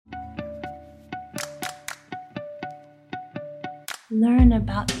learn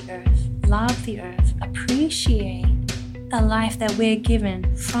about the earth, love the earth, appreciate the life that we're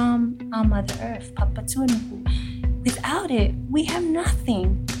given from our Mother Earth, Papa Tuanuku. Without it, we have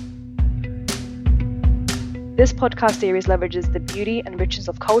nothing. This podcast series leverages the beauty and richness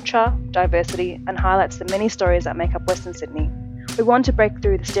of culture, diversity, and highlights the many stories that make up Western Sydney. We want to break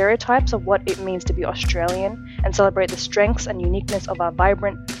through the stereotypes of what it means to be Australian and celebrate the strengths and uniqueness of our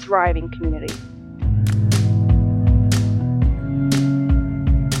vibrant, thriving community.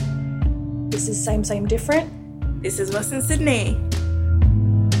 This is Same Different. This is Western Sydney.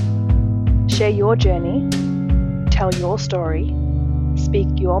 Share your journey, tell your story, speak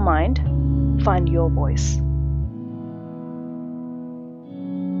your mind, find your voice.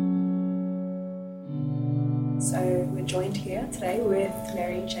 So we're joined here today with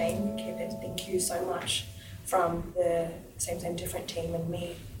Mary Jane McKibben. Thank you so much from the Same Different team and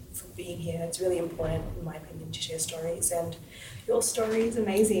me for being here. It's really important, in my opinion, to share stories, and your story is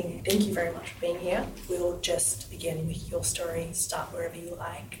amazing. Thank you very much for being here. We'll just begin with your story. Start wherever you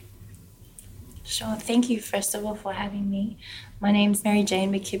like. Sure. Thank you, first of all, for having me. My name's Mary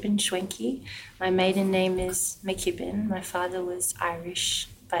Jane McKibben Schwenke. My maiden name is McKibben. My father was Irish,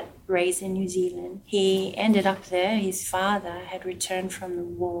 but raised in New Zealand. He ended up there. His father had returned from the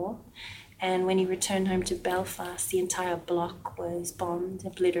war, and when he returned home to Belfast, the entire block was bombed,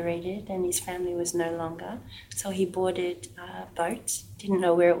 obliterated, and his family was no longer. So he boarded a boat, didn't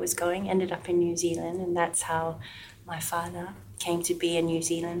know where it was going, ended up in New Zealand, and that's how my father came to be a New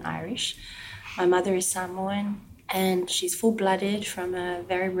Zealand Irish. My mother is Samoan, and she's full-blooded from a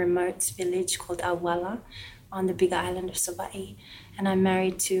very remote village called Awala on the big island of Savaii. And I'm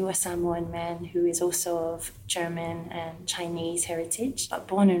married to a Samoan man who is also of German and Chinese heritage, but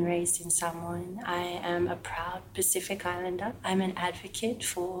born and raised in Samoa. I am a proud Pacific Islander. I'm an advocate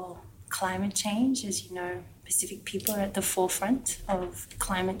for climate change. As you know, Pacific people are at the forefront of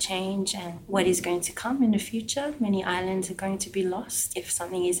climate change and what is going to come in the future. Many islands are going to be lost if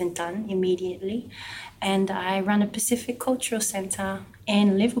something isn't done immediately. And I run a Pacific Cultural Centre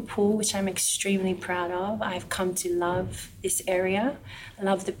in Liverpool, which I'm extremely proud of. I've come to love this area. I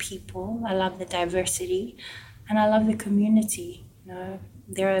love the people. I love the diversity. And I love the community. You know,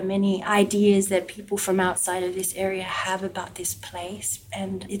 there are many ideas that people from outside of this area have about this place,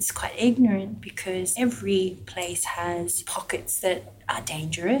 and it's quite ignorant because every place has pockets that are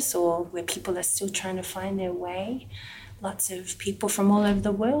dangerous or where people are still trying to find their way. Lots of people from all over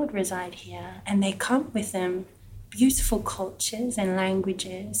the world reside here, and they come with them beautiful cultures and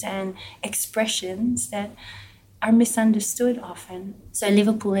languages and expressions that are misunderstood often. So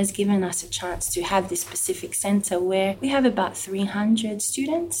Liverpool has given us a chance to have this Pacific Centre where we have about 300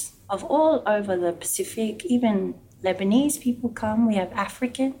 students of all over the Pacific. Even Lebanese people come, we have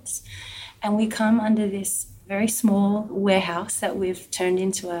Africans, and we come under this very small warehouse that we've turned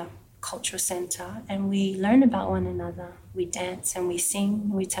into a cultural centre, and we learn about one another. We dance and we sing,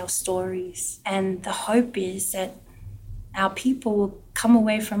 we tell stories. And the hope is that our people will come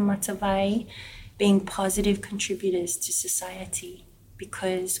away from Matavai being positive contributors to society,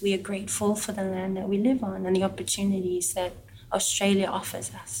 because we are grateful for the land that we live on and the opportunities that Australia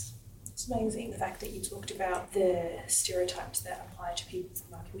offers us. It's amazing the fact that you talked about the stereotypes that apply to people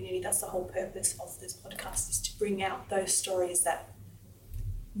from our community. That's the whole purpose of this podcast, is to bring out those stories that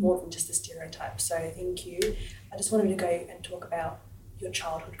more than just the stereotypes. So thank you. I just wanted to go and talk about your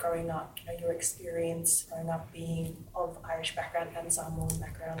childhood growing up, your experience growing up being of Irish background and Samoan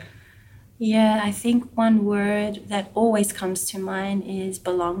background. Yeah, I think one word that always comes to mind is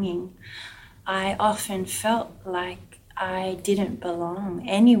belonging. I often felt like I didn't belong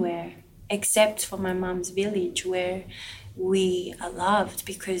anywhere except for my mum's village, where we are loved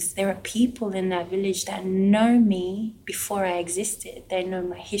because there are people in that village that know me before I existed. They know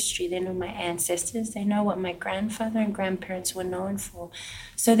my history, they know my ancestors, they know what my grandfather and grandparents were known for.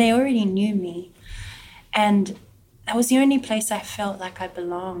 So they already knew me. And that was the only place I felt like I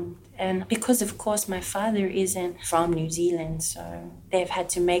belonged. And because, of course, my father isn't from New Zealand, so they've had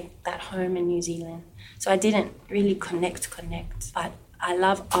to make that home in New Zealand. So I didn't really connect. But I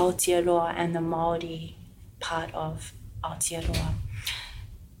love Aotearoa and the Māori part of Aotearoa.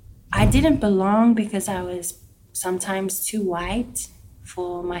 I didn't belong because I was sometimes too white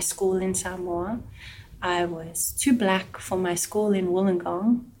for my school in Samoa. I was too black for my school in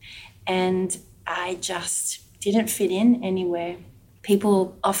Wollongong. And I just didn't fit in anywhere.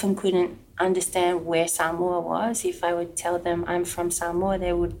 People often couldn't understand where Samoa was. If I would tell them I'm from Samoa,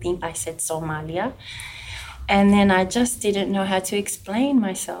 they would think I said Somalia. And then I just didn't know how to explain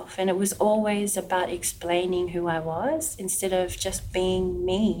myself. And it was always about explaining who I was instead of just being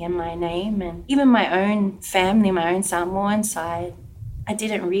me and my name. And even my own family, my own Samoan side, I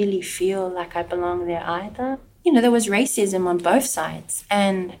didn't really feel like I belonged there either. You know, there was racism on both sides.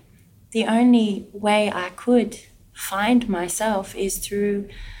 And the only way I could find myself is through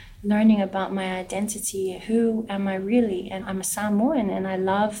learning about my identity. Who am I really? And I'm a Samoan, and I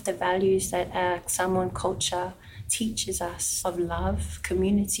love the values that our Samoan culture teaches us of love,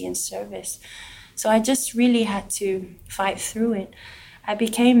 community, and service. So I just really had to fight through it. I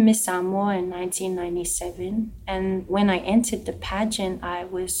became Miss Samoa in 1997, and when I entered the pageant, I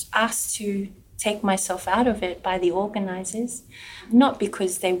was asked to take myself out of it by the organizers, not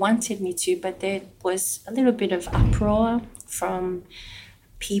because they wanted me to, but there was a little bit of uproar from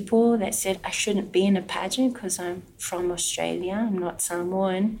people that said I shouldn't be in a pageant because I'm from Australia, I'm not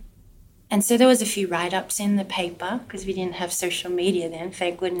Samoan. And so there was a few write-ups in the paper because we didn't have social media then,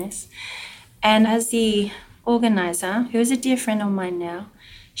 thank goodness. And as the organizer, who is a dear friend of mine now,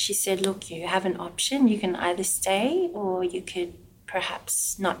 she said, look, you have an option. You can either stay or you could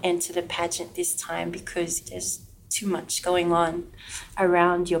perhaps not enter the pageant this time because there's too much going on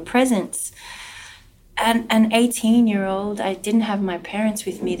around your presence. And an 18-year-old, I didn't have my parents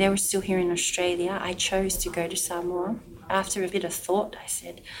with me. They were still here in Australia. I chose to go to Samoa. After a bit of thought, I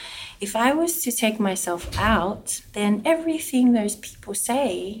said, if I was to take myself out, then everything those people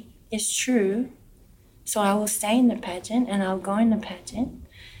say is true. So I will stay in the pageant and I'll go in the pageant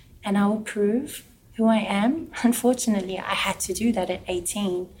and I will prove who I am. Unfortunately, I had to do that at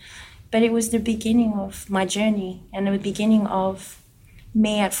 18. But it was the beginning of my journey and the beginning of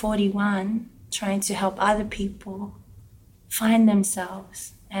me at 41 trying to help other people find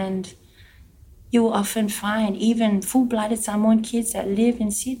themselves. And you will often find even full-blooded Samoan kids that live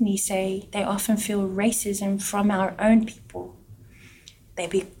in Sydney say they often feel racism from our own people. They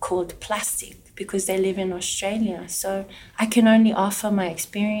be called plastic because they live in Australia. So I can only offer my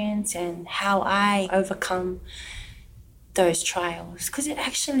experience and how I overcome those trials because it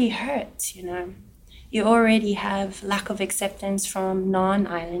actually hurts, you know. You already have lack of acceptance from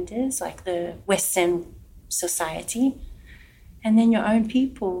non-islanders, like the Western society, and then your own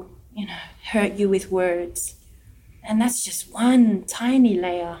people, you know, hurt you with words. And that's just one tiny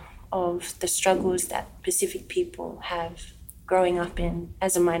layer of the struggles that Pacific people have growing up in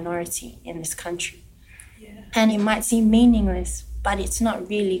as a minority in this country. Yeah. And it might seem meaningless, but it's not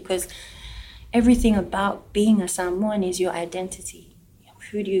really, because everything about being a Samoan is your identity.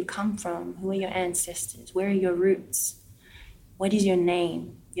 Who do you come from? Who are your ancestors? Where are your roots? What is your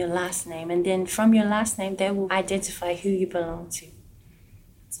name, your last name? And then from your last name, they will identify who you belong to.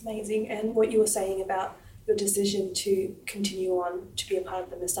 It's amazing. And what you were saying about your decision to continue on to be a part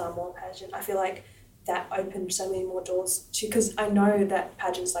of the Miss Samoa pageant, I feel like that opened so many more doors to, because I know that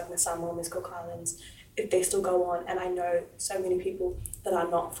pageants like Miss Samoa, Miss Cook Islands, if they still go on, and I know so many people that are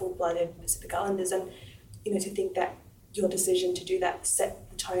not full-blooded Pacific Islanders, and you know, to think that your decision to do that set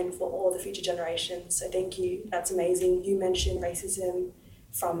the tone for all the future generations. So thank you. That's amazing. You mentioned racism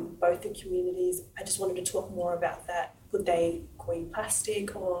from both the communities. I just wanted to talk more about that. Would they call you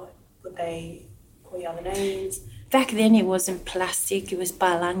plastic or would they call you other names? Back then it wasn't plastic, it was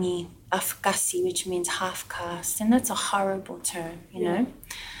Palangi Afkasi, which means half caste, and that's a horrible term, you know.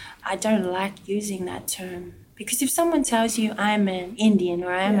 I don't like using that term because if someone tells you I'm an Indian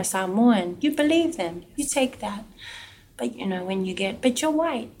or I'm a Samoan, you believe them, you take that. But you know, when you get, but you're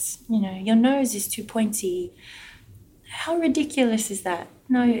white, you know, your nose is too pointy. How ridiculous is that?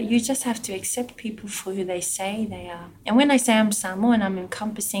 No, you just have to accept people for who they say they are. And when I say I'm Samoan, I'm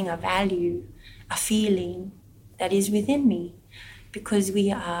encompassing a value, a feeling that is within me, because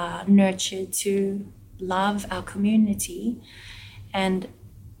we are nurtured to love our community. And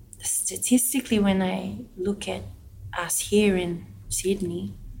statistically, when I look at us here in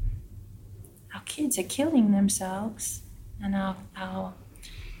Sydney, our kids are killing themselves, and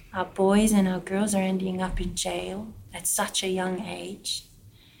our boys and our girls are ending up in jail at such a young age.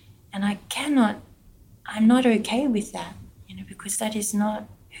 And I'm not okay with that, you know, because that is not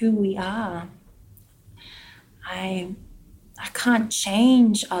who we are. I can't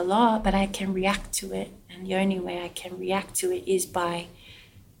change a lot, but I can react to it. And the only way I can react to it is by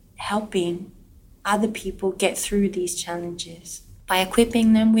helping other people get through these challenges, by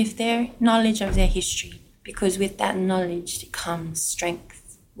equipping them with their knowledge of their history, because with that knowledge comes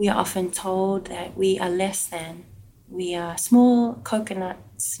strength. We are often told that we are less than. We are small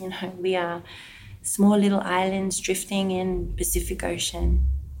coconuts, you know, we are small little islands drifting in Pacific Ocean,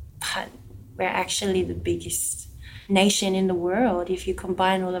 but we're actually the biggest nation in the world if you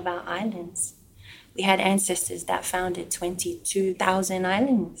combine all of our islands. We had ancestors that founded 22,000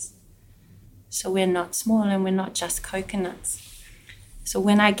 islands. So we're not small, and we're not just coconuts. So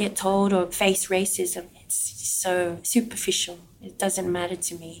when I get told or face racism, it's so superficial. It doesn't matter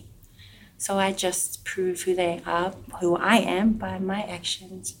to me. So I just prove who I am by my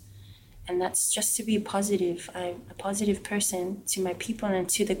actions. And that's just to be positive. I'm a positive person to my people and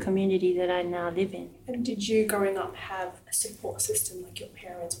to the community that I now live in. And did you, growing up, have a support system like your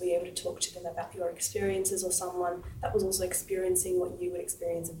parents? Were you able to talk to them about your experiences, or someone that was also experiencing what you would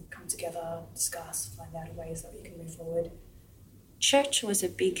experience and come together, discuss, find out ways that you can move forward? Church was a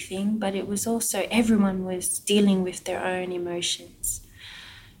big thing, but it was also everyone was dealing with their own emotions.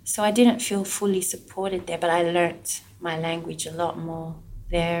 So I didn't feel fully supported there, but I learnt my language a lot more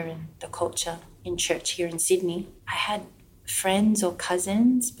there and the culture in church here in Sydney. I had friends or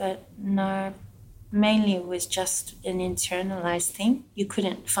cousins, but no, mainly it was just an internalized thing. You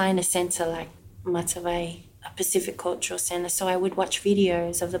couldn't find a centre like Matavai, a Pacific Cultural Centre, so I would watch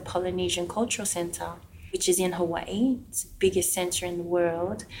videos of the Polynesian Cultural Centre, which is in Hawaii. It's the biggest centre in the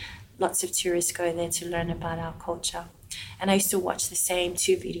world. Lots of tourists go there to learn about our culture. And I used to watch the same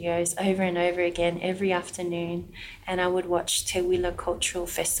 2 videos over and over again every afternoon. And I would watch Te Wila Cultural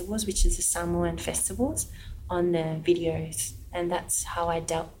Festivals, which is the Samoan festivals, on the videos. And that's how I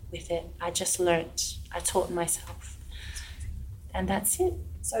dealt with it. I just learnt. I taught myself. And that's it.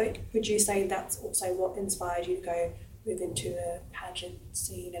 So would you say that's also what inspired you to go move into the pageant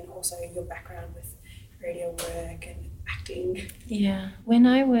scene, and also your background with radio work and acting? Yeah. When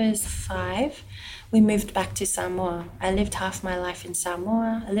I was 5, we moved back to Samoa. I lived half my life in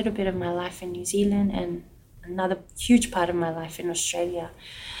Samoa, a little bit of my life in New Zealand, and another huge part of my life in Australia.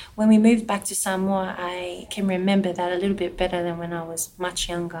 When we moved back to Samoa, I can remember that a little bit better than when I was much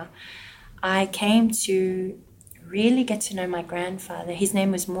younger. I came to really get to know my grandfather. His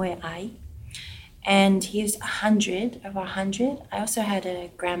name was Moe Ai, and he was 100, over 100. I also had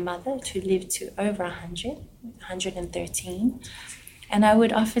a grandmother who lived to over 100, 113. And I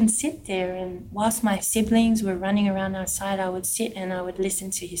would often sit there, and whilst my siblings were running around outside, I would sit and I would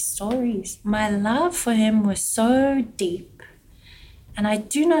listen to his stories. My love for him was so deep, and I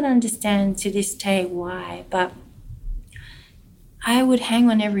do not understand to this day why, but I would hang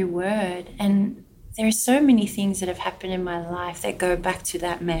on every word. And there are so many things that have happened in my life that go back to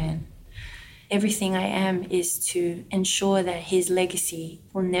that man. Everything I am is to ensure that his legacy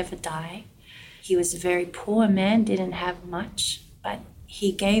will never die. He was a very poor man, didn't have much, but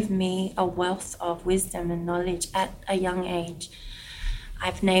he gave me a wealth of wisdom and knowledge at a young age.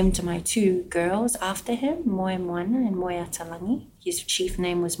 I've named my 2 girls after him, Moe Moana and Moe Atalangi. His chief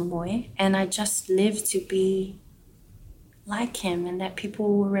name was Moe, and I just lived to be like him, and that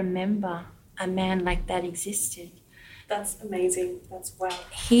people will remember a man like that existed. That's amazing. That's wow.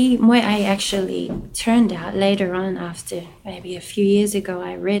 Moe Ai actually turned out later on, after maybe a few years ago,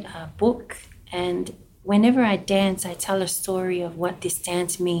 I read a book, and whenever I dance, I tell a story of what this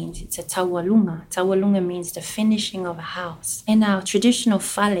dance means. It's a tawalunga. Tawalunga means the finishing of a house. In our traditional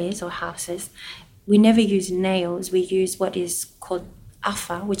fales or houses, we never use nails. We use what is called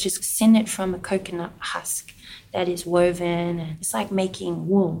afa, which is sinnet from a coconut husk that is woven, and it's like making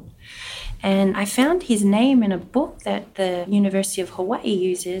wool. And I found his name in a book that the University of Hawaii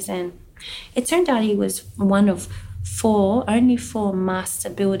uses, and it turned out he was one of only four master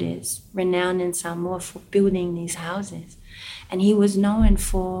builders renowned in Samoa for building these houses. And he was known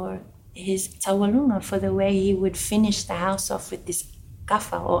for his tawalunga, for the way he would finish the house off with this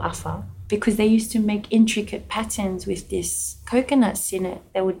kafa or afa, because they used to make intricate patterns with this coconuts in it.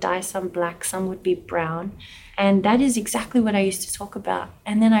 They would dye some black, some would be brown. And that is exactly what I used to talk about.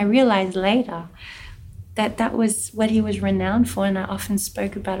 And then I realized later that that was what he was renowned for, and I often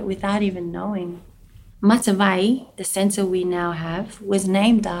spoke about it without even knowing. Matavai, the centre we now have, was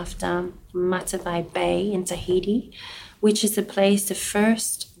named after Matavai Bay in Tahiti, which is the place the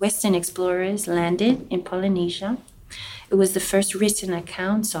first Western explorers landed in Polynesia. It was the first written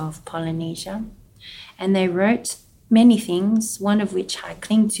accounts of Polynesia, and they wrote many things, one of which I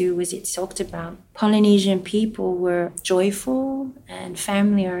cling to was it talked about Polynesian people were joyful and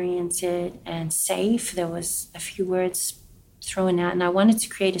family-oriented and safe. There was a few words thrown out, and I wanted to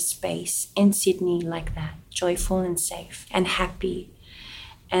create a space in Sydney like that, joyful and safe and happy.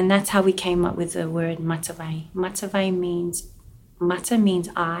 And that's how we came up with the word Matavai. Matavai means, mata means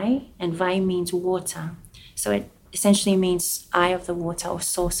eye, and vai means water. So it essentially means eye of the water or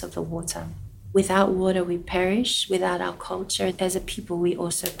source of the water. Without water, we perish. Without our culture, as a people, we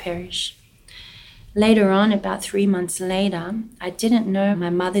also perish. Later on, about 3 months later, I didn't know my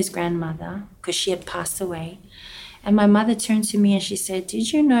mother's grandmother because she had passed away. And my mother turned to me and she said,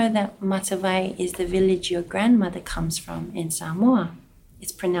 "Did you know that Matavai is the village your grandmother comes from in Samoa?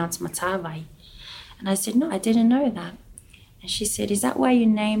 It's pronounced Matavai." And I said, "No, I didn't know that." And she said, "Is that why you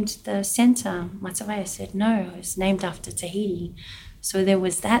named the center Matavai?" I said, "No, it's named after Tahiti." So there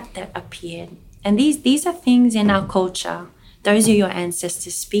was that appeared. And these are things in our culture. Those are your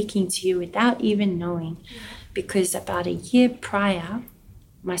ancestors speaking to you without even knowing. Because about a year prior,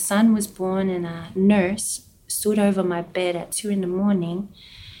 my son was born and a nurse stood over my bed at 2 a.m.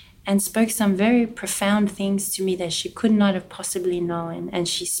 and spoke some very profound things to me that she could not have possibly known. And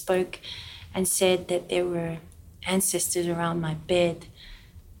she spoke and said that there were ancestors around my bed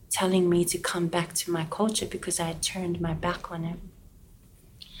telling me to come back to my culture because I had turned my back on it.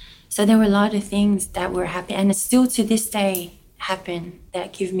 So there were a lot of things that were happening, and it's still to this day happen,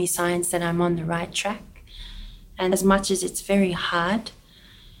 that give me signs that I'm on the right track. And as much as it's very hard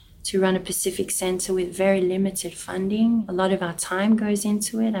to run a Pacific Center with very limited funding, a lot of our time goes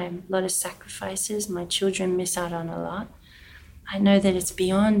into it, a lot of sacrifices, my children miss out on a lot. I know that it's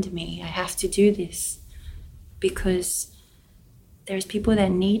beyond me. I have to do this because there's people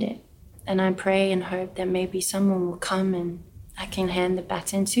that need it. And I pray and hope that maybe someone will come and I can hand the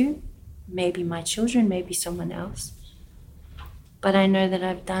baton to, maybe my children, maybe someone else. But I know that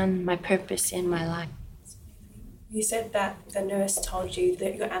I've done my purpose in my life. You said that the nurse told you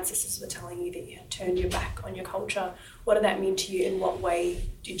that your ancestors were telling you that you had turned your back on your culture. What did that mean to you? In what way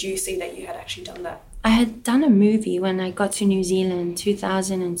did you see that you had actually done that? I had done a movie when I got to New Zealand,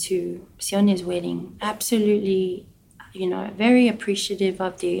 2002, Sione's wedding. Absolutely, very appreciative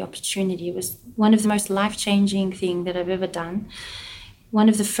of the opportunity. It was one of the most life-changing things that I've ever done. One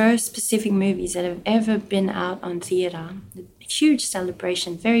of the first Pacific movies that have ever been out on theatre. A huge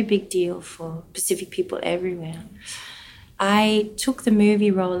celebration, very big deal for Pacific people everywhere. I took the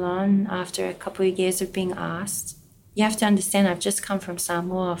movie role on after a couple of years of being asked. You have to understand, I've just come from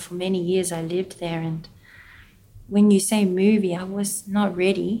Samoa. For many years I lived there, and when you say movie, I was not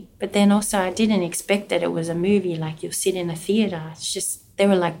ready. But then also I didn't expect that it was a movie, like you'll sit in a theatre. It's just, they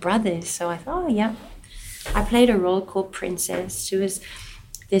were like brothers. So I thought, oh yeah. I played a role called Princess. She was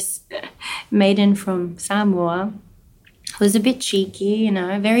this maiden from Samoa who was a bit cheeky,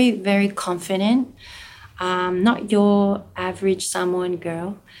 very, very confident. Not your average Samoan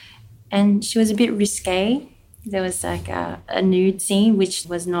girl. And she was a bit risque. There was like a nude scene, which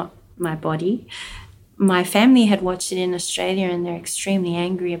was not my body. My family had watched it in Australia and they're extremely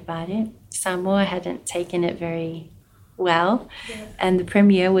angry about it. Samoa hadn't taken it very well. Yeah. And the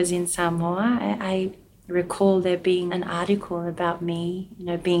premiere was in Samoa. I recall there being an article about me,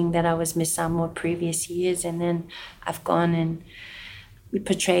 being that I was Miss Samoa previous years, and then I've gone and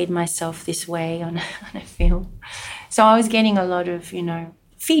portrayed myself this way on a film. So I was getting a lot of,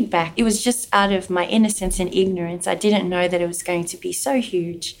 feedback. It was just out of my innocence and ignorance. I didn't know that it was going to be so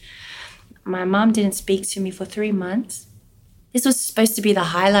huge. My mom didn't speak to me for 3 months. This was supposed to be the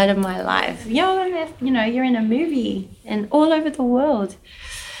highlight of my life. You're in a movie and all over the world.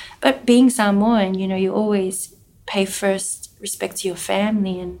 But being Samoan, you always pay first respect to your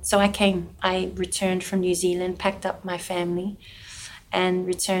family. And so I returned from New Zealand, packed up my family and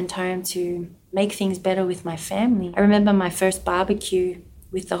returned home to make things better with my family. I remember my first barbecue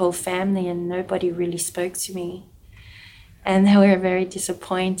with the whole family and nobody really spoke to me. And they were very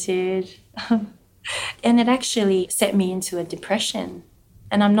disappointed. And it actually set me into a depression.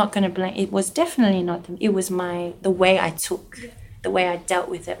 And I'm not going to blame, it was definitely not them. It was the way I took, the way I dealt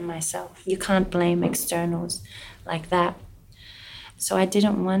with it myself. You can't blame externals like that. So I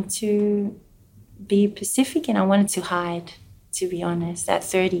didn't want to be Pacific and I wanted to hide, to be honest. At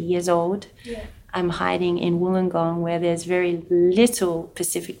 30 years old, I'm hiding in Wollongong where there's very little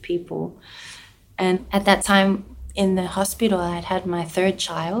Pacific people. And at that time, in the hospital, I had my third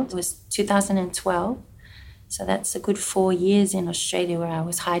child. It was 2012. So that's a good 4 years in Australia where I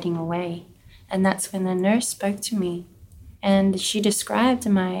was hiding away. And that's when the nurse spoke to me. And she described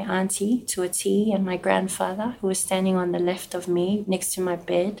my auntie to a T and my grandfather who was standing on the left of me next to my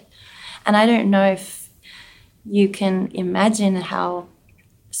bed. And I don't know if you can imagine how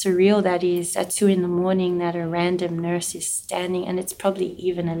surreal that is at 2 a.m. that a random nurse is standing, and it's probably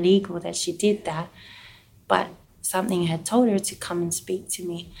even illegal that she did that. But something had told her to come and speak to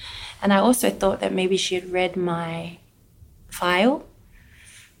me. And I also thought that maybe she had read my file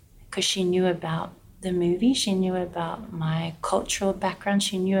because she knew about the movie, she knew about my cultural background,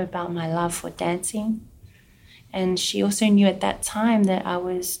 she knew about my love for dancing. And she also knew at that time that I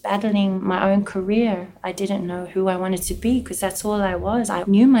was battling my own career. I didn't know who I wanted to be because that's all I was. I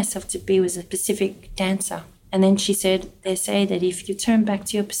knew myself to be was a Pacific dancer. And then she said, they say that if you turn back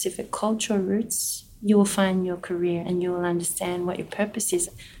to your Pacific cultural roots, you will find your career and you will understand what your purpose is.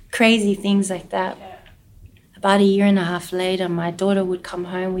 Crazy things like that. Yeah. About a year and a half later, my daughter would come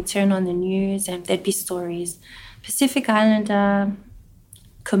home, we'd turn on the news, and there'd be stories. Pacific Islander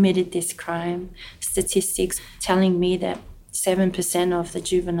committed this crime. Statistics telling me that 7% of the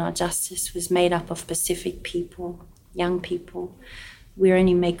juvenile justice was made up of Pacific people, young people. We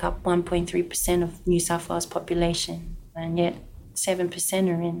only make up 1.3% of New South Wales population, and yet 7%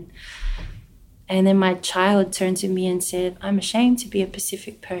 are in. And then my child turned to me and said, I'm ashamed to be a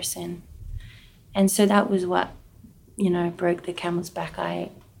Pacific person. And so that was what, broke the camel's back. I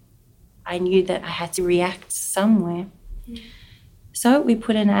knew that I had to react somewhere. So we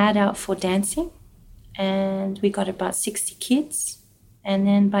put an ad out for dancing, and we got about 60 kids. And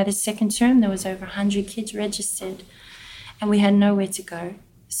then by the second term, there was over 100 kids registered, and we had nowhere to go.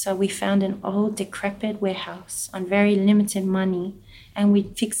 So we found an old, decrepit warehouse on very limited money, and we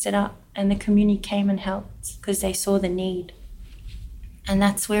fixed it up, and the community came and helped because they saw the need. And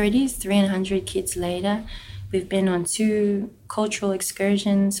that's where it is. 300 kids later, we've been on 2 cultural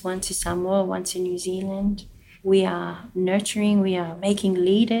excursions, one to Samoa, one to New Zealand. We are nurturing, we are making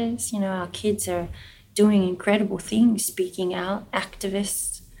leaders. Our kids are doing incredible things, speaking out,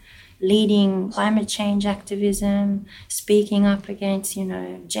 activists, leading climate change activism, speaking up against,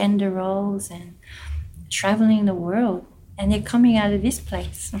 gender roles, and traveling the world. And they're coming out of this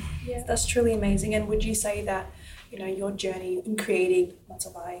place. Yeah, that's truly amazing. And would you say that your journey in creating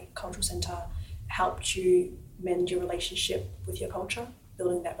Matavai Cultural Centre helped you mend your relationship with your culture,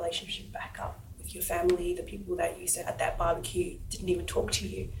 building that relationship back up with your family, the people that you said at that barbecue didn't even talk to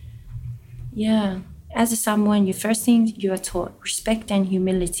you? Yeah. As a Samoan, the first thing you are taught, respect and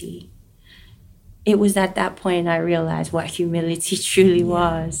humility. It was at that point I realized what humility truly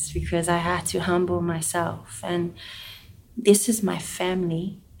was, because I had to humble myself. And this is my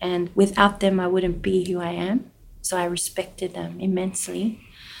family, and without them I wouldn't be who I am. So I respected them immensely.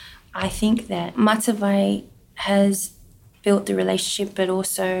 I think that Matavai has built the relationship, but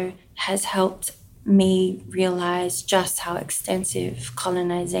also has helped me realize just how extensive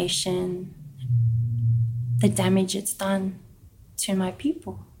colonization, the damage it's done to my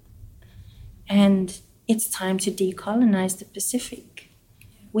people. And it's time to decolonize the Pacific.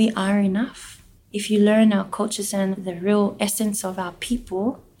 We are enough. If you learn our cultures and the real essence of our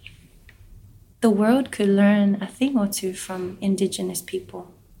people, the world could learn a thing or two from Indigenous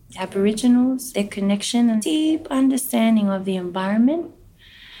people. The Aboriginals, their connection and deep understanding of the environment,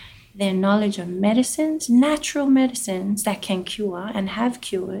 their knowledge of medicines, natural medicines that can cure and have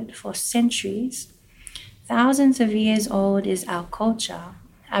cured for centuries. Thousands of years old is our culture,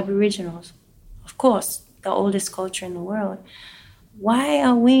 Aboriginals. Of course, the oldest culture in the world. Why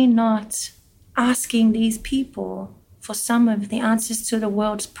are we not asking these people for some of the answers to the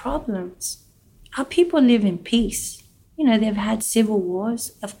world's problems? Our people live in peace. They've had civil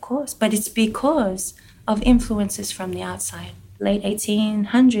wars, of course, but it's because of influences from the outside. Late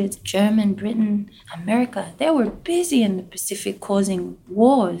 1800s, German, Britain, America, they were busy in the Pacific causing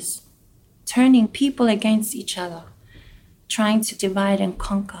wars, turning people against each other, trying to divide and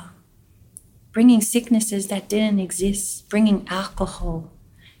conquer, bringing sicknesses that didn't exist, bringing alcohol,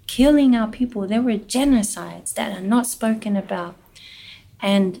 killing our people. There were genocides that are not spoken about.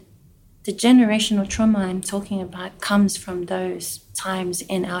 And the generational trauma I'm talking about comes from those times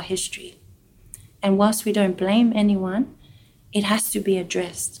in our history. And whilst we don't blame anyone, it has to be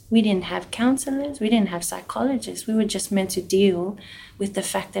addressed. We didn't have counselors, we didn't have psychologists. We were just meant to deal with the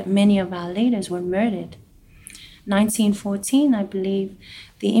fact that many of our leaders were murdered. 1914, I believe,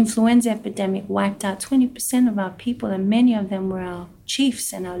 the influenza epidemic wiped out 20% of our people, and many of them were our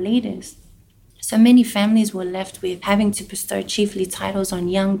chiefs and our leaders. So many families were left with having to bestow chiefly titles on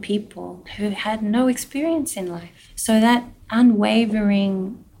young people who had no experience in life. So that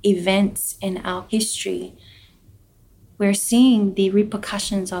unwavering events in our history, we're seeing the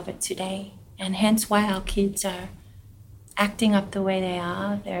repercussions of it today, and hence why our kids are acting up the way they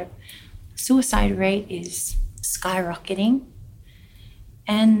are. Their suicide rate is skyrocketing,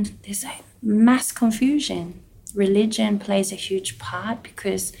 and there's a mass confusion. Religion plays a huge part,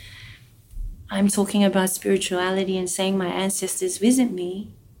 because I'm talking about spirituality and saying my ancestors visit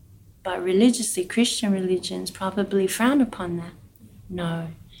me, but religiously, Christian religions probably frown upon that. No,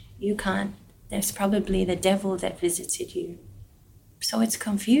 you can't. There's probably the devil that visited you. So it's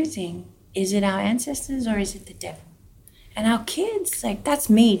confusing. Is it our ancestors or is it the devil? And our kids, that's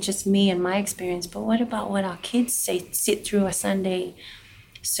me, just me and my experience. But what about what our kids say, sit through a Sunday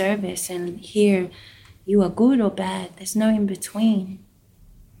service and hear you are good or bad? There's no in between.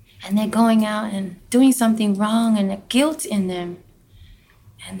 And they're going out and doing something wrong and a guilt in them.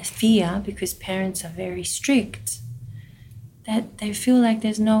 and the fear, because parents are very strict, that they feel like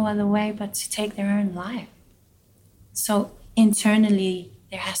there's no other way but to take their own life. So internally,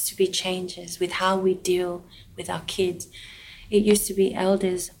 there has to be changes with how we deal with our kids. It used to be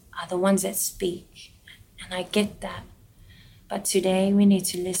elders are the ones that speak, and I get that. But today we need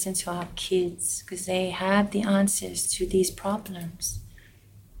to listen to our kids because they have the answers to these problems.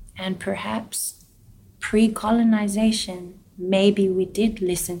 And perhaps pre-colonization, maybe we did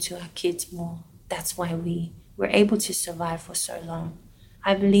listen to our kids more. That's why we were able to survive for so long.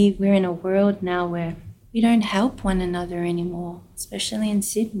 I believe we're in a world now where we don't help one another anymore, especially in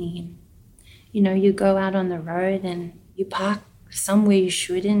Sydney. You know, you go out on the road and you park somewhere you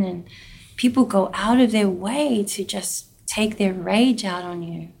shouldn't, and people go out of their way to just take their rage out on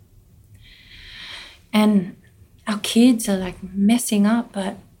you. And our kids are like messing up,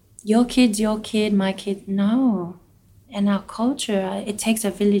 but your kid's your kid, my kid, no. And our culture, it takes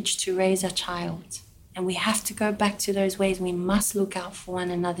a village to raise a child. And we have to go back to those ways. We must look out for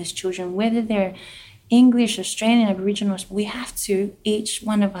one another's children, whether they're English, Australian, Aboriginal. We have to, each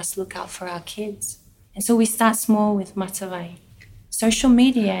one of us, look out for our kids. And so we start small with Matavai. Social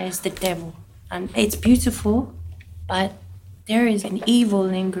media is the devil. And it's beautiful, but there is an evil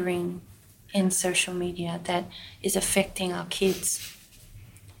lingering in social media that is affecting our kids.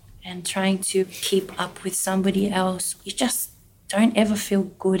 And trying to keep up with somebody else, you just don't ever feel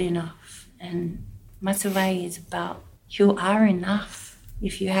good enough. And Matavai is about you are enough.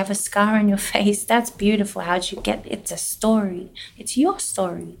 If you have a scar on your face, that's beautiful. How'd you get it? It's a story. It's your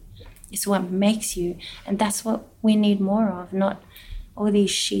story. It's what makes you. And that's what we need more of, not all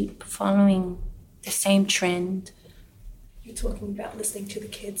these sheep following the same trend. You're talking about listening to the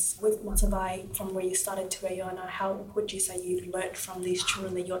kids with Matavai from where you started to where you are now. How would you say you've learnt from these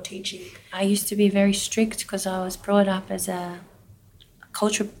children that you're teaching? I used to be very strict because I was brought up as a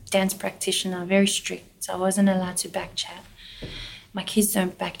cultural dance practitioner, very strict. So I wasn't allowed to backchat. My kids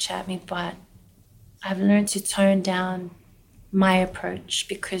don't backchat me, but I've learned to tone down my approach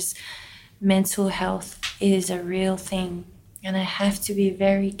because mental health is a real thing and I have to be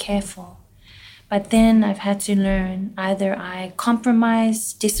very careful. But then I've had to learn either I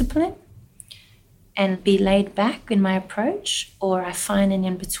compromise discipline and be laid back in my approach, or I find an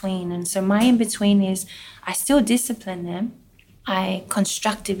in-between. And so my in-between is I still discipline them. I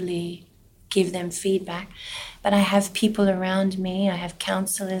constructively give them feedback, but I have people around me. I have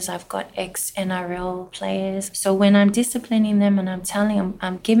counselors. I've got ex-NRL players. So when I'm disciplining them and I'm telling them,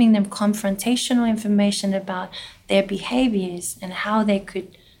 I'm giving them confrontational information about their behaviors and how they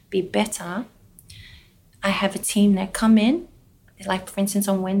could be better, I have a team that come in, like for instance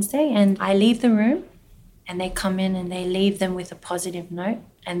on Wednesday, and I leave the room and they come in and they leave them with a positive note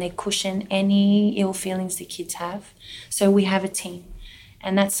and they cushion any ill feelings the kids have. So we have a team.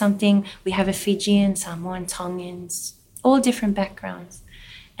 And that's something, we have a Fijian, Samoan, Tongans, all different backgrounds.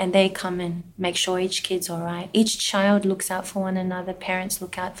 And they come and make sure each kid's all right. Each child looks out for one another. Parents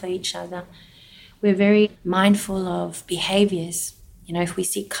look out for each other. We're very mindful of behaviors. You know, if we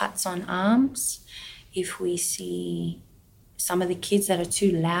see cuts on arms, if we see some of the kids that are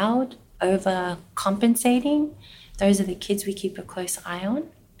too loud, overcompensating, those are the kids we keep a close eye on.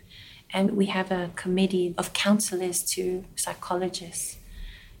 And we have a committee of counselors to psychologists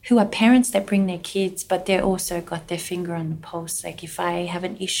who are parents that bring their kids, but they're also got their finger on the pulse. Like if I have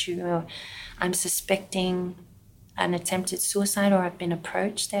an issue or I'm suspecting an attempted suicide or I've been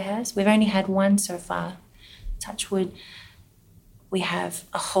approached, we've only had one so far, touch wood. We have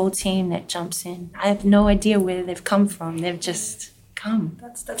a whole team that jumps in. I have no idea where they've come from. They've just come.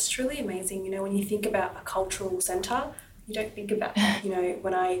 That's truly amazing. You know, when you think about a cultural centre, you don't think about that. You know,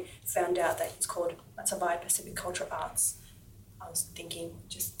 when I found out that it's called Matavai Pacific Cultural Arts, I was thinking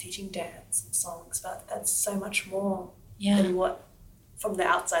just teaching dance and songs, but that's so much more than what from the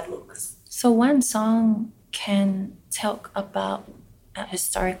outside looks. So one song can talk about a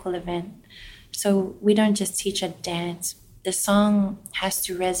historical event. So we don't just teach a dance. The song has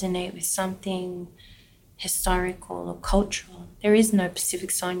to resonate with something historical or cultural. There is no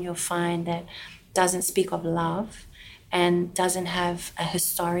Pacific song you'll find that doesn't speak of love and doesn't have a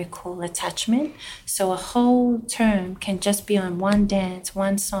historical attachment. So a whole term can just be on one dance,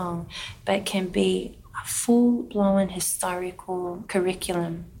 one song, but can be a full-blown historical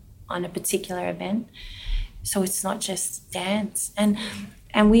curriculum on a particular event. So it's not just dance. And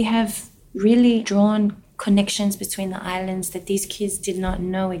we have really drawn connections between the islands that these kids did not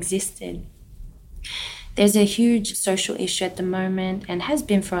know existed. There's a huge social issue at the moment and has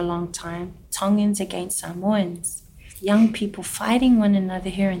been for a long time, Tongans against Samoans. Young people fighting one another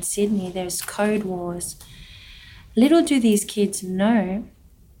here in Sydney. There's code wars. Little do these kids know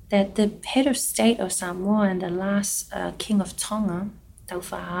that the head of state of Samoa and the last king of Tonga,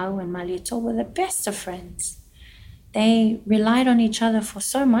 Taufa'au and Malieto, were the best of friends. They relied on each other for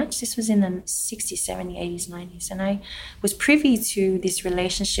so much. This was in the 60s, 70s, 80s, 90s. And I was privy to this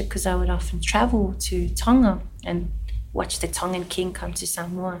relationship because I would often travel to Tonga and watch the Tongan king come to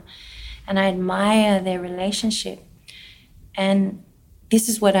Samoa. And I admire their relationship. And this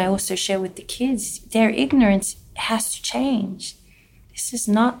is what I also share with the kids. Their ignorance has to change. This is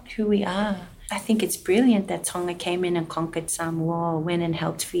not who we are. I think it's brilliant that Tonga came in and conquered Samoa, went and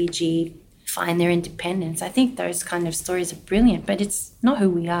helped Fiji find their independence. I think those kind of stories are brilliant, but it's not who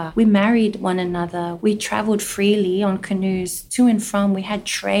we are. We married one another. We traveled freely on canoes to and from. We had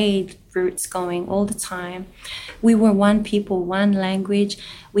trade routes going all the time. We were one people, one language.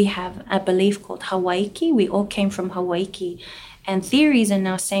 We have a belief called Hawaiki. We all came from Hawaiki. And theories are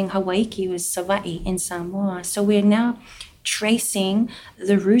now saying Hawaiki was Savaii in Samoa. So we're now tracing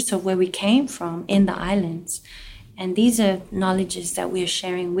the roots of where we came from in the islands. And these are knowledges that we're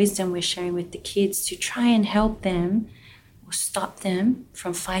sharing, wisdom we're sharing with the kids to try and help them or stop them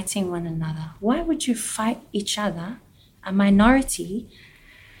from fighting one another. Why would you fight each other, a minority,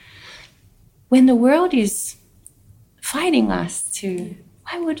 when the world is fighting us to?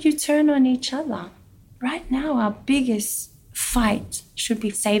 Why would you turn on each other? Right now, our biggest fight should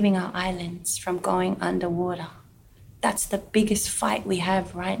be saving our islands from going underwater. That's the biggest fight we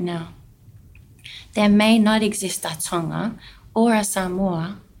have right now. There may not exist a Tonga or a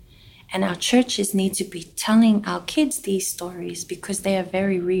Samoa, and our churches need to be telling our kids these stories because they are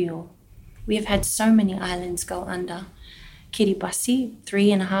very real. We have had so many islands go under. Kiribati,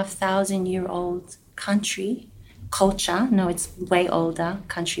 3,500-year-old country, culture, no, it's way older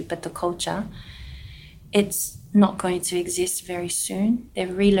country, but the culture, it's not going to exist very soon.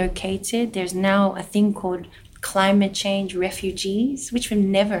 They've relocated. There's now a thing called climate change refugees, which we've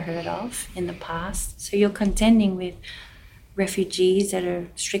never heard of in the past. So you're contending with refugees that are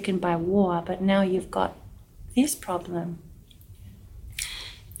stricken by war, but now you've got this problem.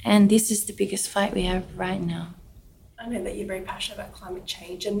 And this is the biggest fight we have right now. I know that you're very passionate about climate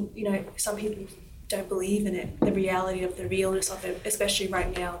change, and some people don't believe in it, the reality of the realness of it, especially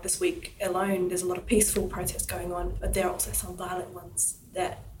right now. This week alone, there's a lot of peaceful protests going on, but there are also some violent ones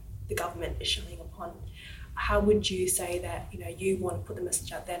that the government is shilling upon. How would you say that, you want to put the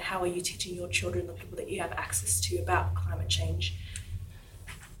message out there, and how are you teaching your children, the people that you have access to, about climate change?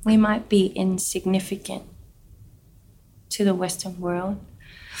 We might be insignificant to the Western world,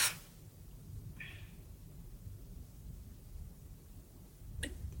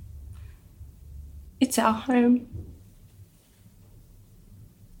 but it's our home.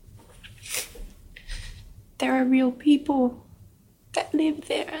 There are real people that live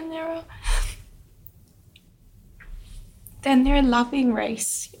there, and they're a loving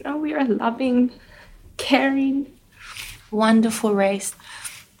race. We are a loving, caring, wonderful race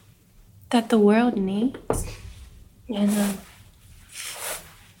that the world needs. And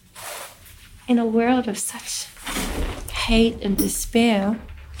in a world of such hate and despair,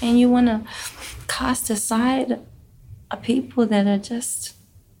 and you want to cast aside a people that are just,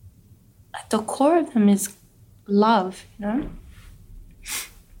 at the core of them is love, And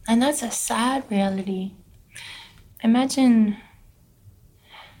that's a sad reality. Imagine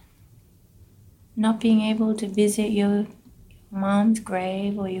not being able to visit your mom's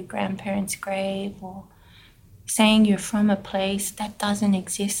grave or your grandparents' grave, or saying you're from a place that doesn't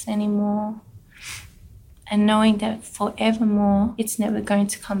exist anymore, and knowing that forevermore it's never going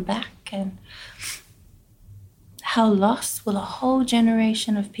to come back. And how lost will a whole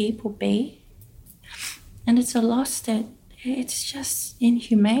generation of people be? And it's a loss that it's just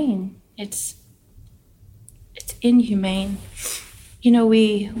inhumane. It's inhumane.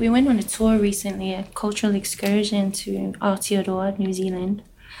 We went on a tour recently, a cultural excursion to Aotearoa, New Zealand.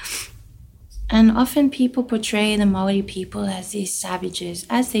 And often people portray the Maori people as these savages,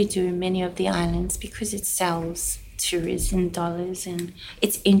 as they do in many of the islands, because it sells tourism dollars and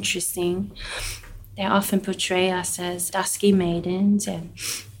it's interesting. They often portray us as dusky maidens and,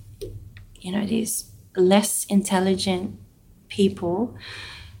 these less intelligent people.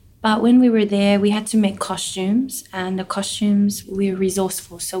 But when we were there, we had to make costumes, and the costumes, we're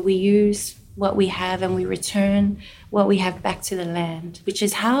resourceful. So we use what we have and we return what we have back to the land, which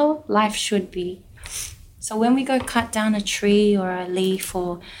is how life should be. So when we go cut down a tree or a leaf,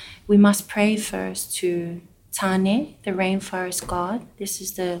 we must pray first to Tane, the rainforest god. This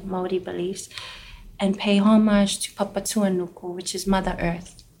is the Maori beliefs. And pay homage to Papatuanuku, which is Mother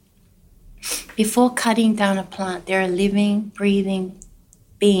Earth. Before cutting down a plant, they're a living, breathing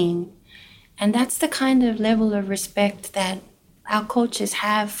being. And that's the kind of level of respect that our cultures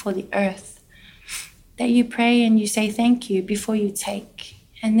have for the earth, that you pray and you say thank you before you take.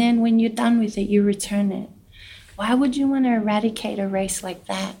 And then when you're done with it, you return it. Why would you want to eradicate a race like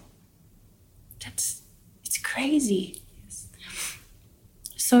that? It's crazy.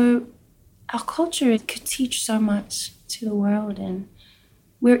 So our culture could teach so much to the world, and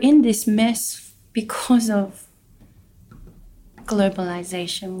we're in this mess because of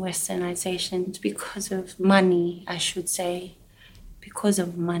globalization, westernization, because of money, I should say, because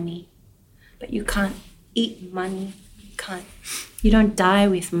of money. But you can't eat money. You don't die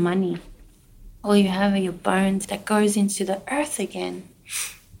with money. All you have are your bones that goes into the earth again.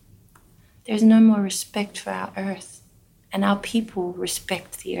 There's no more respect for our earth, and our people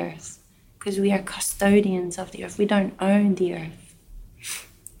respect the earth because we are custodians of the earth. We don't own the earth.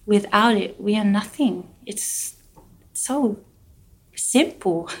 Without it, we are nothing. It's so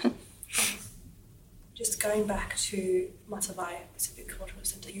simple. Just going back to Matavai Pacific Cultural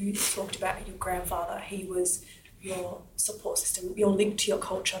Centre, you talked about your grandfather. He was your support system, your link to your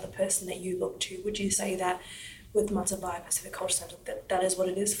culture, the person that you look to. Would you say that with Matavai Pacific Cultural Centre, that is what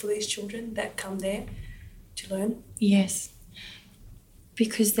it is for these children that come there to learn? Yes.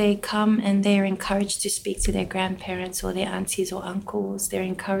 Because they come and they're encouraged to speak to their grandparents or their aunties or uncles. They're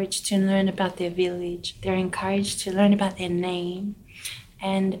encouraged to learn about their village. They're encouraged to learn about their name.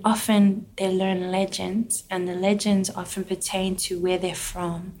 And often they learn legends, and the legends often pertain to where they're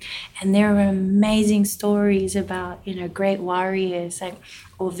from. And there are amazing stories about, great warriors,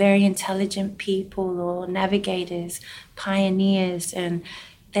 or very intelligent people, or navigators, pioneers, and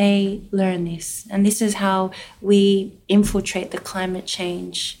they learn this. And this is how we infiltrate the climate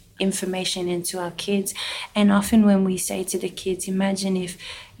change information into our kids. And often when we say to the kids, imagine if,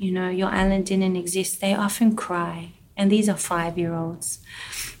 your island didn't exist, they often cry. And these are 5-year-olds.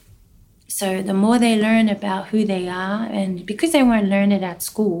 So the more they learn about who they are, and because they won't learn it at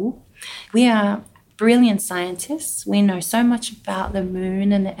school, we are brilliant scientists. We know so much about the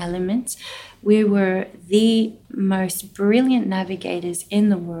moon and the elements. We were the most brilliant navigators in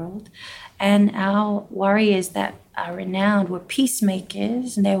the world. And our warriors that are renowned were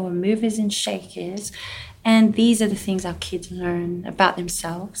peacemakers, and they were movers and shakers. And these are the things our kids learn about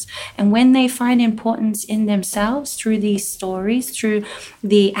themselves. And when they find importance in themselves through these stories, through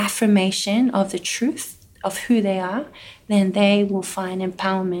the affirmation of the truth of who they are, then they will find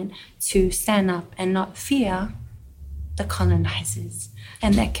empowerment to stand up and not fear the colonizers.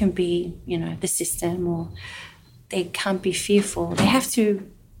 And that can be, the system, or they can't be fearful. They have to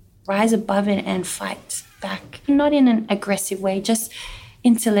rise above it and fight back. Not in an aggressive way, just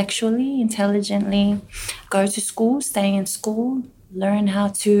intellectually, intelligently, go to school, stay in school, learn how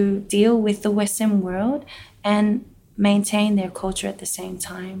to deal with the Western world and maintain their culture at the same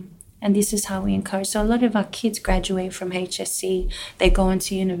time. And this is how we encourage. So a lot of our kids graduate from HSC. They go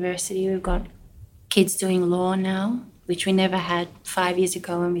into university. We've got kids doing law now, which we never had 5 years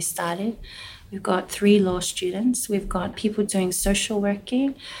ago when we started. We've got 3 law students. We've got people doing social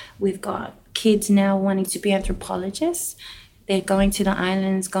working. We've got kids now wanting to be anthropologists. They're going to the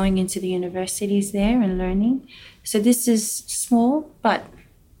islands, going into the universities there and learning. So this is small, but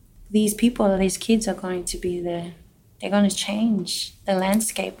these kids are going to be there. They're going to change the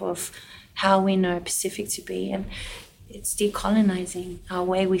landscape of how we know Pacific to be. And it's decolonizing our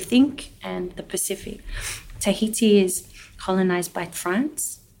way we think and the Pacific. Tahiti is colonized by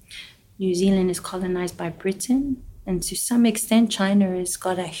France. New Zealand is colonized by Britain. And to some extent, China has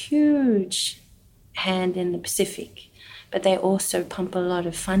got a huge hand in the Pacific. But they also pump a lot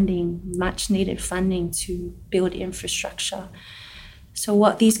of funding, much needed funding to build infrastructure. So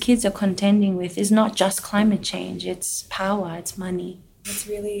what these kids are contending with is not just climate change, it's power, it's money. It's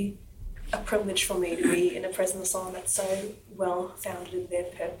really a privilege for me to be in a presence of someone that's so well founded in their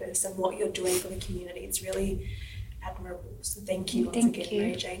purpose and what you're doing for the community. It's really admirable. So thank you once again,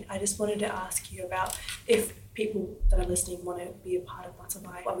 Mary Jane. I just wanted to ask you about if people that are listening want to be a part of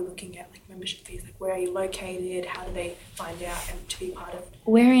Matavai. Are we looking at membership fees? Where are you located? How do they find out and to be part of?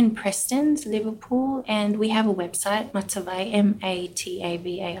 We're in Preston, Liverpool, and we have a website, Matavai,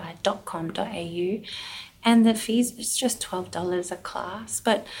 matavai.com.au. And the fees, it's just $12 a class.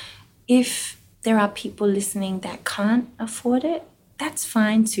 But if there are people listening that can't afford it, that's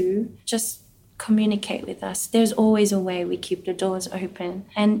fine too. Just communicate with us. There's always a way. We keep the doors open.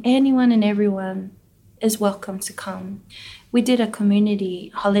 And anyone and everyone is welcome to come. We did a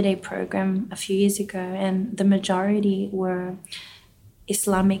community holiday program a few years ago, and the majority were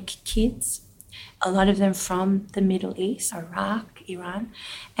Islamic kids, a lot of them from the Middle East, Iraq, Iran.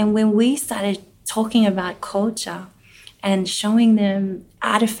 And when we started talking about culture and showing them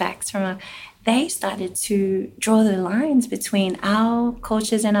artifacts from they started to draw the lines between our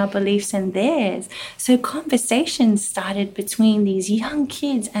cultures and our beliefs and theirs. So conversations started between these young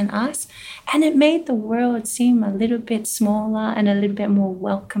kids and us, and it made the world seem a little bit smaller and a little bit more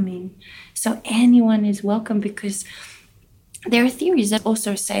welcoming. So anyone is welcome, because there are theories that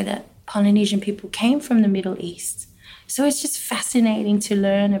also say that Polynesian people came from the Middle East. So it's just fascinating to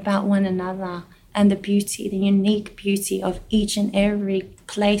learn about one another and the beauty, the unique beauty of each and every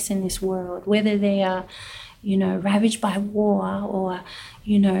place in this world, whether they are, ravaged by war or,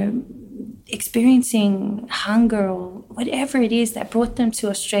 experiencing hunger or whatever it is that brought them to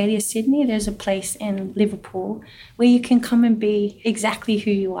Australia, Sydney. There's a place in Liverpool where you can come and be exactly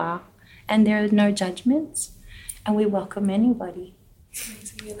who you are, and there are no judgments, and we welcome anybody.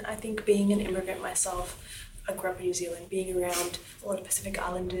 It's amazing. And I think being an immigrant myself, I grew up in New Zealand, being around a lot of Pacific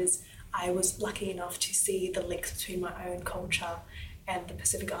Islanders, I was lucky enough to see the links between my own culture and the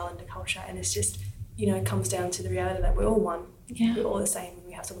Pacific Islander culture. And it's just, it comes down to the reality that we're all one. Yeah. We're all the same, and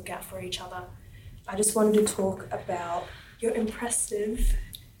we have to look out for each other. I just wanted to talk about your impressive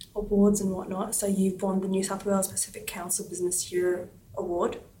awards and whatnot. So you've won the New South Wales Pacific Council Business Year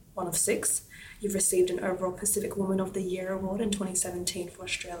Award, one of 6. You've received an overall Pacific Woman of the Year Award in 2017 for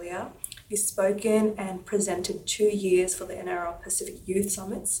Australia. You've spoken and presented 2 years for the NRL Pacific Youth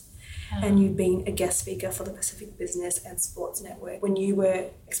Summits. And you've been a guest speaker for the Pacific Business and Sports Network. When you were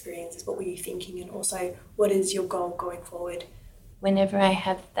experiencing this, what were you thinking? And also, what is your goal going forward? Whenever I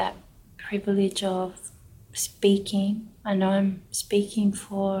have that privilege of speaking, I know I'm speaking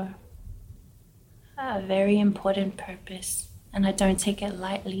for a very important purpose, and I don't take it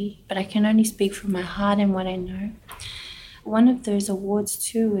lightly, but I can only speak from my heart and what I know. One of those awards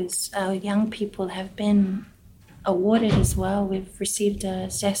too is our young people have been awarded as well. We've received a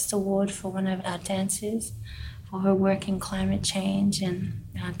Zest Award for one of our dancers for her work in climate change and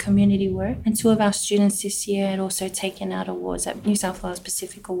community work. And 2 of our students this year had also taken out awards at New South Wales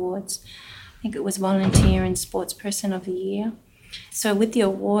Pacific Awards. I think it was Volunteer and Sportsperson of the Year. So with the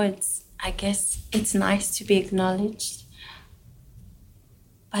awards, I guess it's nice to be acknowledged,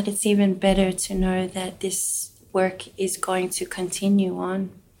 but it's even better to know that this work is going to continue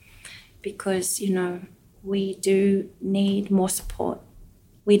on, because, we do need more support.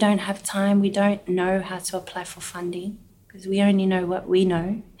 We don't have time. We don't know how to apply for funding because we only know what we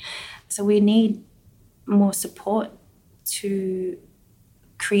know. So we need more support to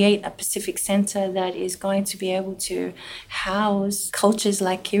create a Pacific Centre that is going to be able to house cultures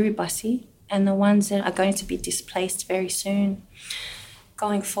like Kiribati and the ones that are going to be displaced very soon.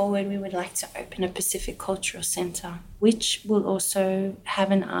 Going forward, we would like to open a Pacific Cultural Centre, which will also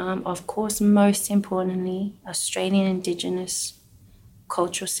have an arm, of course, most importantly, Australian Indigenous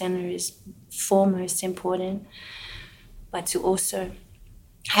Cultural Centre is foremost important, but to also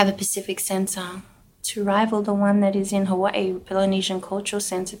have a Pacific Centre to rival the one that is in Hawaii, Polynesian Cultural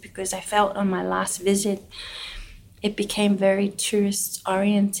Centre, because I felt on my last visit it became very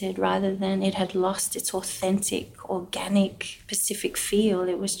tourist-oriented rather than it had lost its authentic, organic Pacific feel.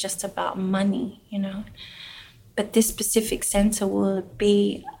 It was just about money, But this Pacific Centre will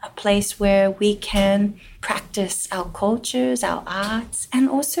be a place where we can practice our cultures, our arts, and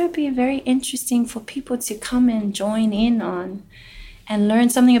also be very interesting for people to come and join in on and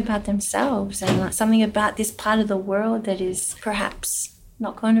learn something about themselves and something about this part of the world that is perhaps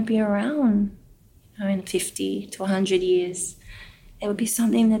not going to be around in 50 to 100 years. It would be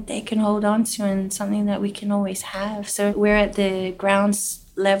something that they can hold on to and something that we can always have. So we're at the grounds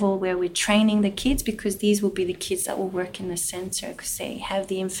level where we're training the kids, because these will be the kids that will work in the centre because they have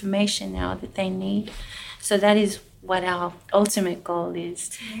the information now that they need. So that is what our ultimate goal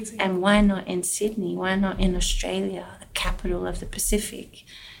is. And why not in Sydney? Why not in Australia, the capital of the Pacific?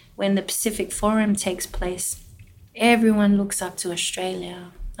 When the Pacific Forum takes place, everyone looks up to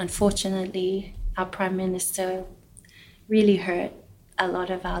Australia. Unfortunately, our Prime Minister really hurt a lot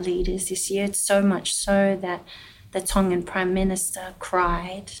of our leaders this year. It's so much so that the Tongan Prime Minister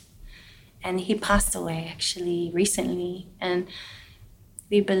cried, and he passed away actually recently. And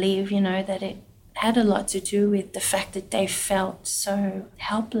we believe, that it had a lot to do with the fact that they felt so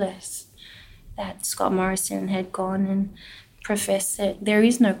helpless, that Scott Morrison had gone and professed that there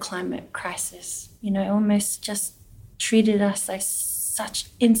is no climate crisis, almost just treated us like such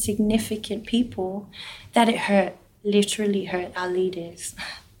insignificant people that it hurt, literally hurt our leaders.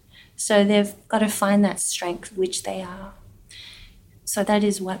 So they've got to find that strength, which they are. So that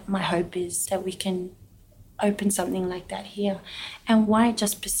is what my hope is, that we can open something like that here. And why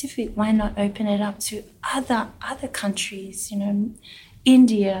just Pacific? Why not open it up to other countries,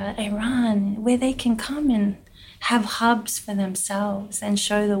 India, Iran, where they can come and have hubs for themselves and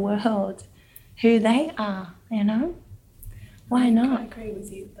show the world who they are, you know? Why not? I agree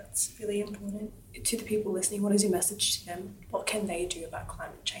with you. That's really important. To the people listening, what is your message to them? What can they do about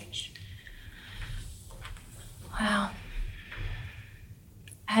climate change? Wow.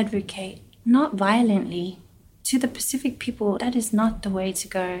 Advocate, not violently. To the Pacific people, that is not the way to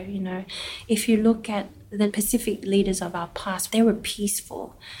go, you know. If you look at the Pacific leaders of our past, they were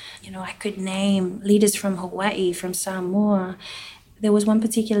peaceful. You know, I could name leaders from Hawaii, from Samoa. There was one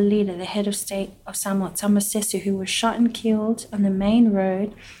particular leader, the head of state of Samoa, Tamasese, who was shot and killed on the main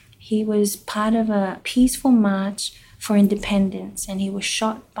road. He was part of a peaceful march for independence, and he was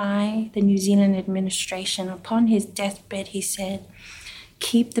shot by the New Zealand administration. Upon his deathbed, he said,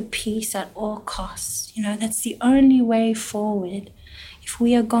 "Keep the peace at all costs." You know, that's the only way forward. If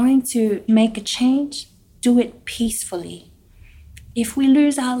we are going to make a change, do it peacefully. If we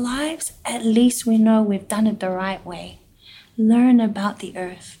lose our lives, at least we know we've done it the right way. Learn about the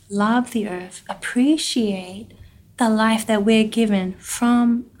earth, love the earth, appreciate the life that we're given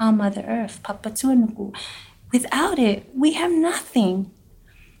from our Mother Earth, Papa Tuanuku. Without it, we have nothing.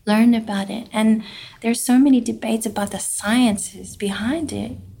 Learn about it. And there's so many debates about the sciences behind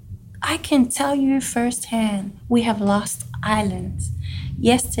it. I can tell you firsthand, we have lost islands.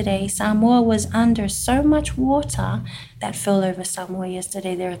 Yesterday, Samoa was under so much water that fell over Samoa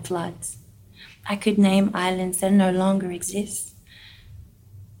yesterday. There are floods. I could name islands that no longer exist.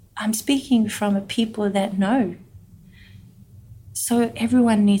 I'm speaking from a people that know. So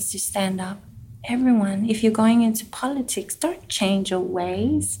everyone needs to stand up. Everyone, if you're going into politics, don't change your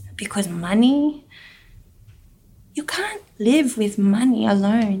ways because money. You can't live with money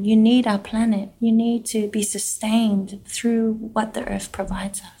alone. You need our planet. You need to be sustained through what the earth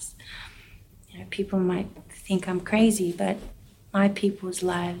provides us. You know, people might think I'm crazy, but my people's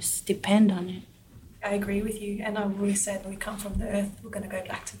lives depend on it. I agree with you, and I've always said we come from the earth, we're going to go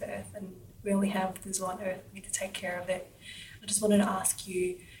back to the earth, and we only have this one earth, we need to take care of it. I just wanted to ask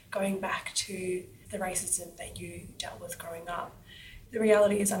you, going back to the racism that you dealt with growing up, the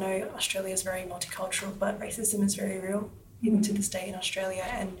reality is I know Australia is very multicultural, but racism is very real, even to this day in Australia,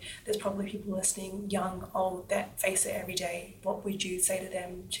 and there's probably people listening, young, old, that face it every day. What would you say to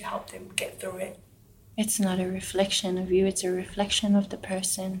them to help them get through it? It's not a reflection of you, it's a reflection of the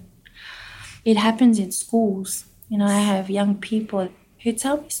person. It happens in schools. You know, I have young people who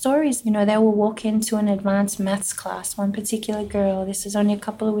tell me stories. You know, they will walk into an advanced maths class, one particular girl, this is only a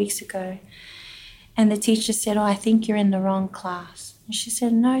couple of weeks ago, and the teacher said, "Oh, I think you're in the wrong class." And she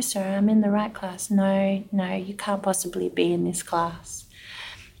said, "No, sir, I'm in the right class." No, you can't possibly be in this class.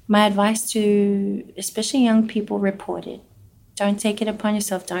 My advice to especially young people, report it. Don't take it upon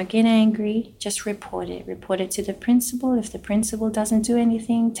yourself. Don't get angry. Just report it. Report it to the principal. If the principal doesn't do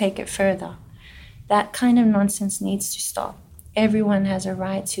anything, take it further. That kind of nonsense needs to stop. Everyone has a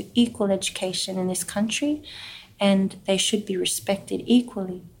right to equal education in this country, and they should be respected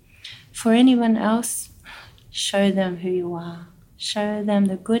equally. For anyone else, show them who you are. Show them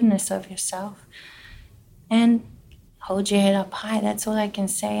the goodness of yourself. And hold your head up high. That's all I can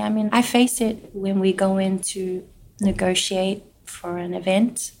say. I mean, I face it when we go in to negotiate for an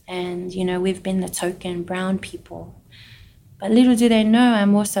event, and, you know, we've been the token brown people. But little do they know,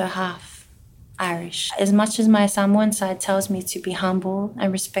 I'm also half Irish. As much as my Samoan side tells me to be humble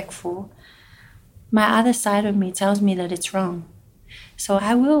and respectful, my other side of me tells me that it's wrong. So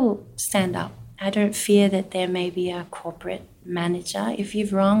I will stand up. I don't fear that there may be a corporate manager. If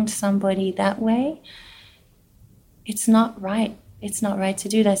you've wronged somebody that way, it's not right. It's not right to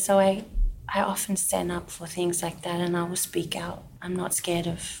do that. So I often stand up for things like that, and I will speak out. I'm not scared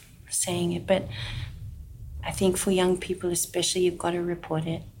of saying it, but I think for young people especially, you've got to report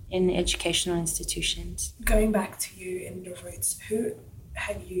it in educational institutions. Going back to you and your roots, who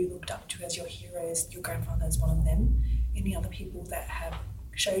have you looked up to as your heroes? Your grandfather is one of them. Any other people that have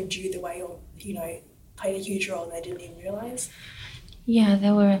showed you the way, or, you know, played a huge role and they didn't even realise? Yeah,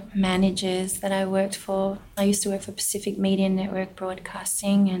 there were managers that I worked for. I used to work for Pacific Media Network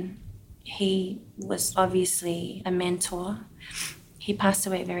Broadcasting, and he was obviously a mentor. He passed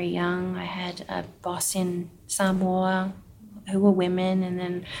away very young. I had a boss in Samoa who were women, and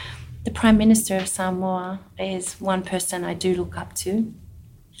then the Prime Minister of Samoa is one person I do look up to.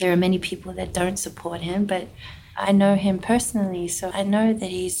 There are many people that don't support him, but I know him personally, so I know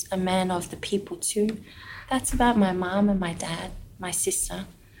that he's a man of the people too. That's about my mom and my dad, my sister.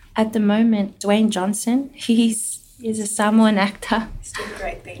 At the moment, Dwayne Johnson, he's a Samoan actor. He's doing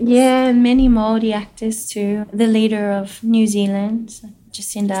great things. Yeah, many Māori actors too. The leader of New Zealand,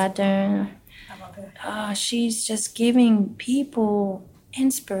 Jacinda Ardern. I love her. Oh, she's just giving people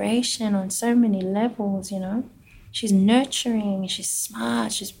inspiration on so many levels, you know. She's nurturing, she's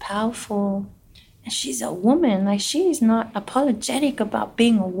smart, she's powerful. And she's a woman. Like, she's not apologetic about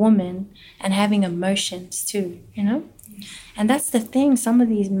being a woman and having emotions too, you know? And that's the thing. Some of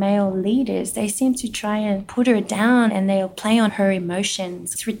these male leaders, they seem to try and put her down and they'll play on her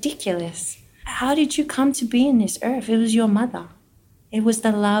emotions. It's ridiculous. How did you come to be in this earth? It was your mother. It was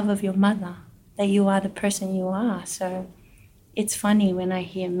the love of your mother that you are the person you are. So it's funny when I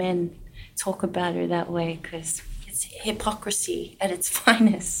hear men talk about her that way, because it's hypocrisy at its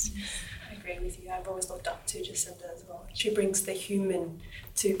finest. I agree with you. I've always looked up to Jacinda as well. She brings the human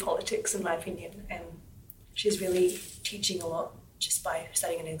to politics, in my opinion, and she's really teaching a lot just by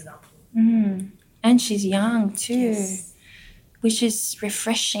setting an example. And she's young too, Yes. which is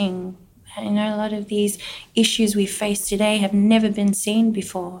refreshing. I know a lot of these issues we face today have never been seen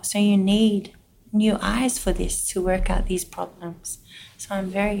before, so you need new eyes for this to work out these problems. So I'm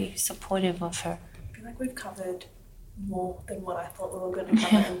very supportive of her. I feel like we've covered more than what I thought we were going to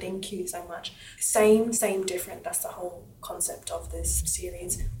cover, and thank you so much. Same, different. That's the whole concept of this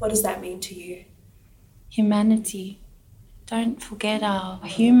series. What does that mean to you? Humanity. Don't forget our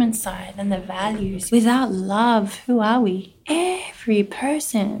human side and the values. Without love, who are we? Every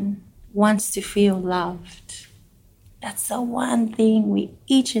person wants to feel loved. That's the one thing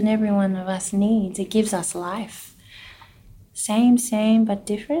each and every one of us needs. It gives us life. Same, but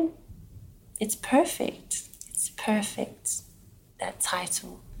different. It's perfect. It's perfect, that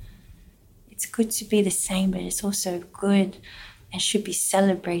title. It's good to be the same, but it's also good and should be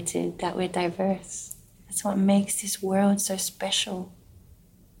celebrated that we're diverse. That's what makes this world so special.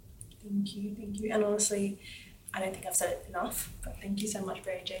 Thank you. And honestly, I don't think I've said it enough, but thank you so much,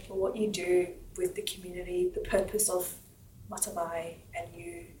 Mary Jane, for what you do with the community, the purpose of Matabai and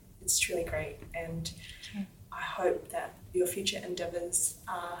you. It's truly great, and I hope that your future endeavours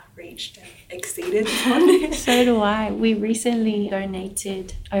are reached and exceeded upon. So do I. We recently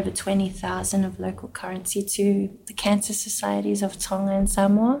donated over 20,000 of local currency to the cancer societies of Tonga and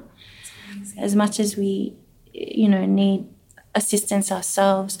Samoa. As much as we, need assistance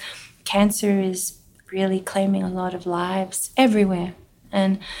ourselves, cancer is really claiming a lot of lives everywhere.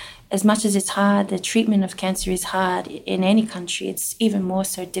 And as much as it's hard, the treatment of cancer is hard in any country. It's even more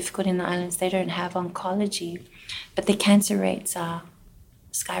so difficult in the islands. They don't have oncology, but the cancer rates are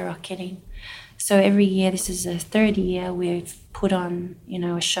skyrocketing. So every year, this is the third year, we've put on,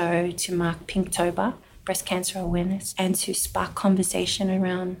 a show to mark Pinktober, breast cancer awareness, and to spark conversation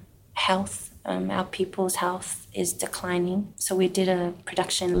around health. Our people's health is declining. So we did a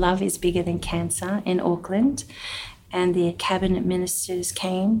production, Love is Bigger Than Cancer, in Auckland, and the cabinet ministers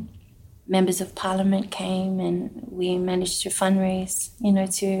came, members of parliament came, and we managed to fundraise,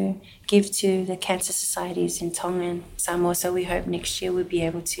 to give to the cancer societies in Tonga and Samoa. So we hope next year we'll be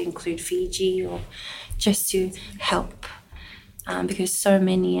able to include Fiji, or just to help, because so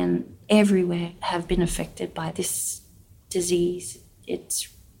many and everywhere have been affected by this disease. It's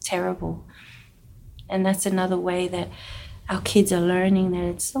terrible. And that's another way that our kids are learning that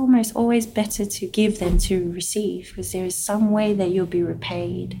it's almost always better to give than to receive, because there is some way that you'll be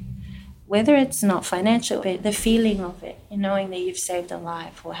repaid. Whether it's not financial, but the feeling of it, knowing that you've saved a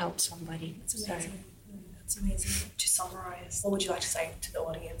life or helped somebody. That's amazing. That's amazing. To summarise, what would you like to say to the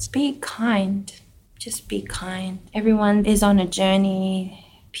audience? Be kind. Just be kind. Everyone is on a journey.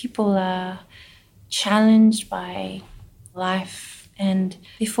 People are challenged by life. And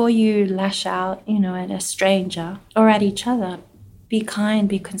before you lash out, at a stranger or at each other, be kind,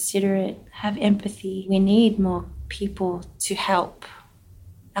 be considerate, have empathy. We need more people to help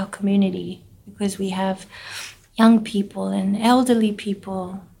our community, because we have young people and elderly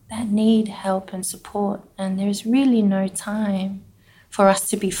people that need help and support. And there's really no time for us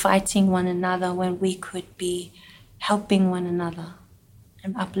to be fighting one another when we could be helping one another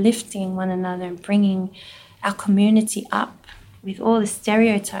and uplifting one another and bringing our community up. With all the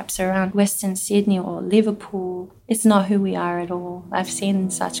stereotypes around Western Sydney or Liverpool, it's not who we are at all. I've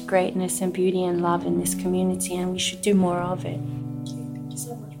seen such greatness and beauty and love in this community, and we should do more of it. Thank you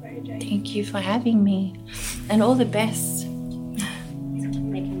so much, Mary Jane. Thank you for having me, and all the best.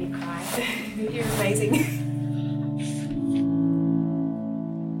 Making me cry. You're amazing.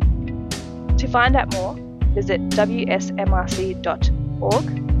 To find out more, visit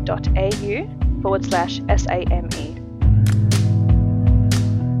wsmrc.org.au/SAME.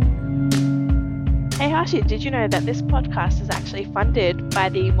 Hey Harshit, did you know that this podcast is actually funded by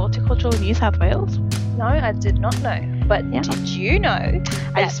the Multicultural New South Wales? No, I did not know. But did you know?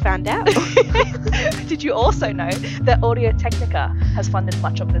 I just found out. Did you also know that Audio Technica has funded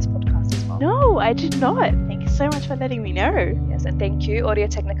much of this podcast as well? No, I did not. Thank you so much for letting me know. Yes, and thank you, Audio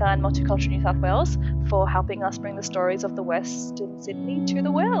Technica and Multicultural New South Wales, for helping us bring the stories of the Western Sydney to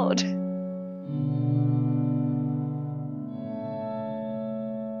the world.